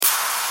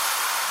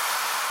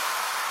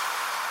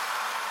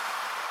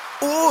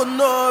Ô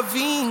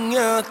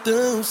novinha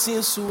tão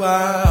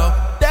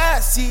sensual,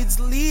 desce e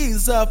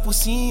desliza por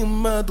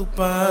cima do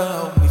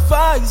pau. Me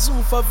faz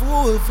um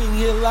favor, vem,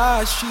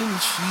 relaxa e me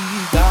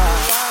xiga.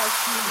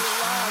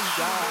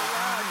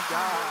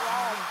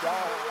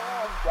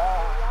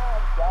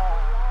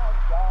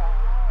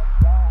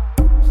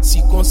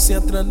 Se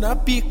concentra na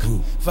pica,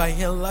 vai,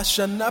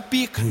 relaxa na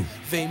pica.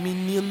 Vem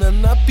menina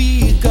na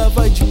pica,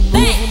 vai de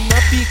novo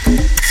na pica.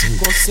 Se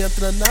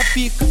concentra na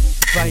pica,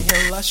 vai,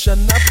 relaxa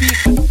na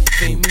pica.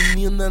 Vem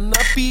menina na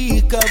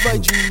pica, vai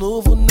de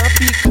novo na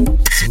pica.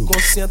 Se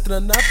concentra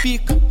na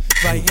pica,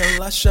 vai,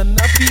 relaxa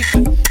na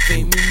pica.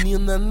 Vem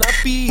menina na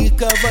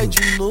pica, vai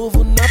de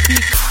novo na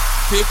pica.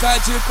 Fica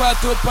de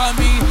quatro pra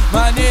mim,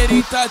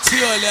 maneirinho tá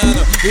te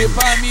olhando. E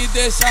pra me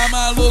deixar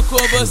maluco,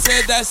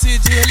 você desce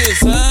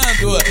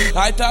deslizando.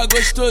 Ai tá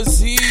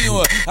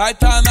gostosinho, ai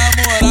tá na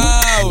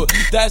moral.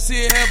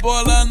 Desce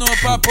rebolando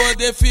pra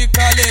poder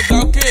ficar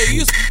legal, que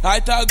isso? Ai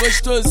tá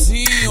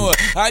gostosinho,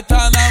 ai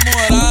tá na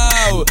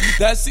moral.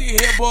 Desce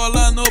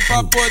rebolando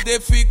pra poder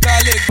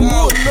ficar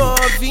legal. Ô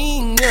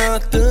novinha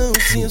tão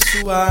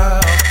sensual,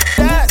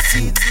 desce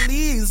e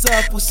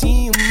desliza por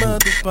cima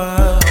do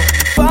pau.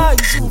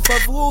 Faz um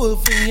favor,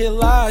 vem,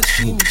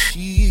 relaxa e me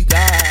xiga.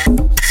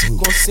 Se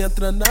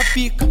concentra na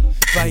pica,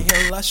 vai,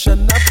 relaxa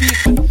na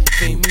pica.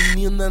 Vem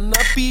menina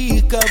na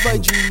pica, vai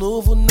de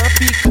novo na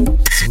pica.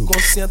 Se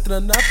concentra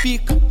na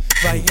pica,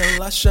 vai,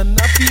 relaxa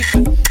na pica.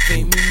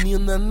 Vem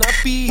menina na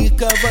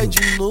pica, vai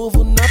de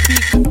novo na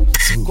pica.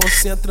 Se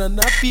concentra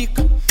na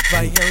pica,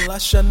 vai,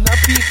 relaxa na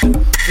pica.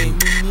 Vem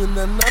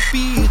menina na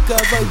pica,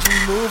 vai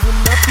de novo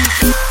na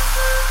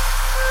pica.